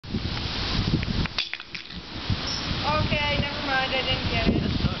I didn't get it.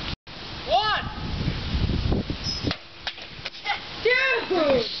 One! Dude!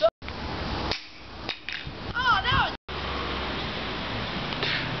 Oh, that was...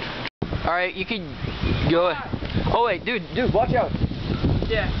 Alright, you can go. Oh wait, dude, watch out.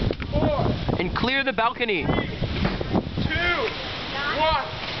 Yeah. 4. And clear the balcony. 3, 2, 1.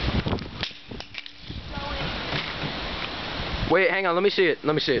 Wait, hang on, let me see it.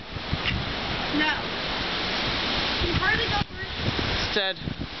 No. Can you hardly go first? It's dead.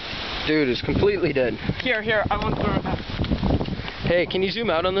 Dude, it's completely dead. Here, I want to throw it back. Hey, can you zoom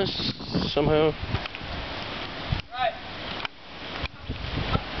out on this somehow? Right.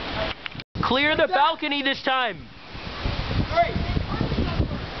 Clear the balcony this time. 3.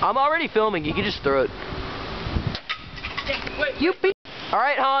 I'm already filming, you can just throw it. Wait. You beat.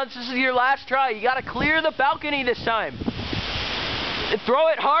 Alright, Hans, this is your last try. You gotta clear the balcony this time. Throw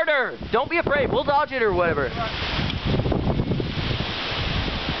it harder. Don't be afraid. We'll dodge it or whatever.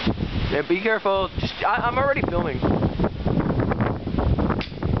 Yeah, be careful. I'm already filming.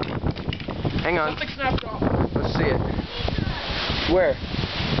 Hang on. Something snapped off. Let's see it. Where?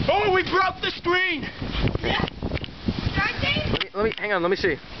 Oh, we broke the screen! Yeah. Let me hang on, let me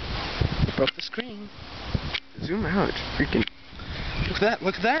see. Broke the screen. Zoom out. It's freaking.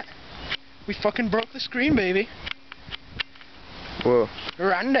 Look at that. We fucking broke the screen, baby. Whoa.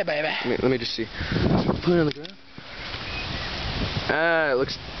 Run it, baby. Let me just see. Put it on the ground. Ah, it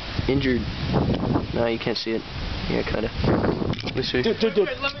looks injured. No, you can't see it. Yeah, kinda. Let me see. Dude, let me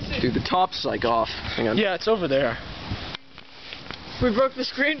see. Dude, the top's like off. Hang on. Yeah, it's over there. We broke the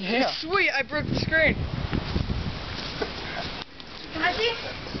screen? Yeah. Sweet, I broke the screen. Can I see?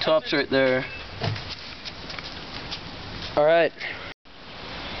 Top's right there. Alright.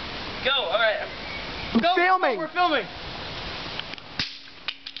 Go, alright. Go, filming! We're filming.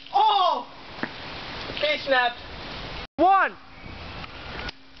 Oh! Okay, snapped. 1!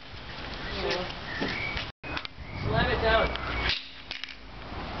 Slam it down.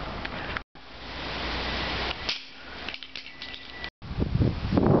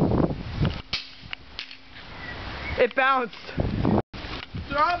 It bounced.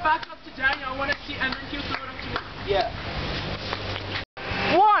 Throw it back up to Daniel. I want to see, and then he'll throw it up to me. Yeah.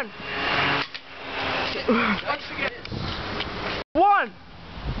 1! Once again. 1!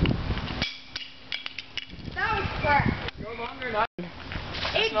 That was crap. Go longer, not.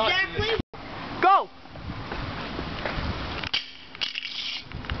 Exactly. Go!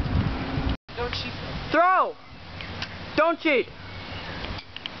 Don't cheat. Throw! Don't cheat!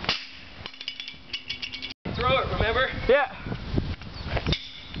 Throw it, remember? Yeah.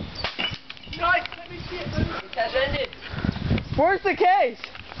 Nice, let me see it. It has ended. Where's the case?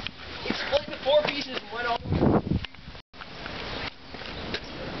 It's split into 4 pieces and went all.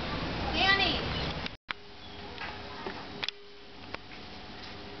 Danny.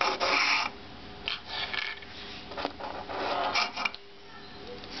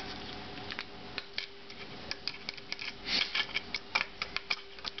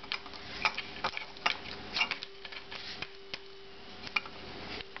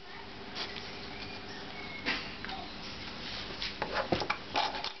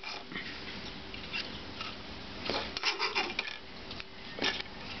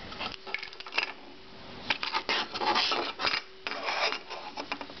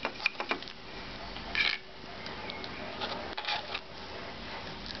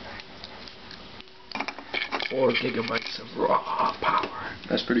 Four gigabytes of raw power.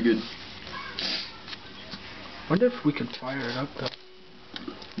 That's pretty good. Wonder if we could fire it up though.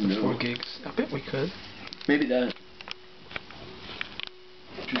 No. 4 gigs. I bet we could. Maybe that.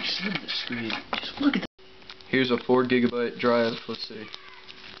 Dude, just look at the screen. Just look at that. Here's a 4 gigabyte drive. Let's see.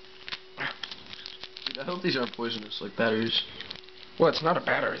 Dude, I hope these aren't poisonous like batteries. Well, it's not a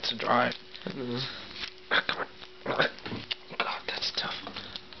battery, it's a drive. Mm-hmm. Come on. God, that's tough.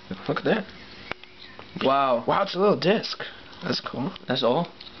 Look at that. Wow. Wow, it's a little disc. That's cool. That's all?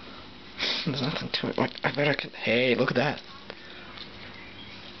 There's nothing to it. Like, I bet I could. Hey, look at that.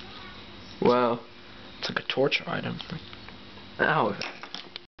 Wow. It's like a torture item. Ow.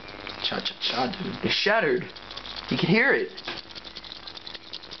 Cha-cha-cha, dude. It's shattered. You can hear it.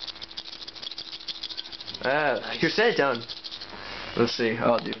 Ah, Nice. here, set it down. Let's see.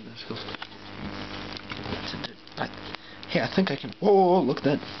 Oh, dude, that's cool. Hey, I think I can. Whoa, look at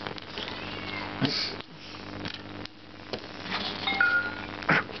that.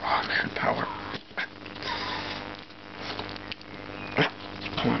 Oh, man, power.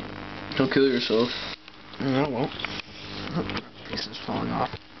 Come on. Don't kill yourself. No, I won't. Piece is falling off.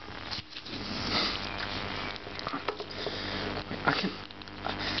 I can.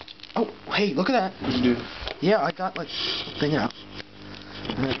 Oh, Hey, look at that. What'd you do? Yeah, I got like the thing out.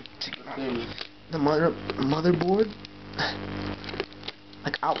 And then take the motherboard.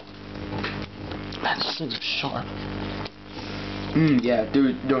 Like out. Man, this thing's sharp. Yeah,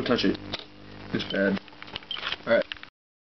 dude, don't touch it. It's bad.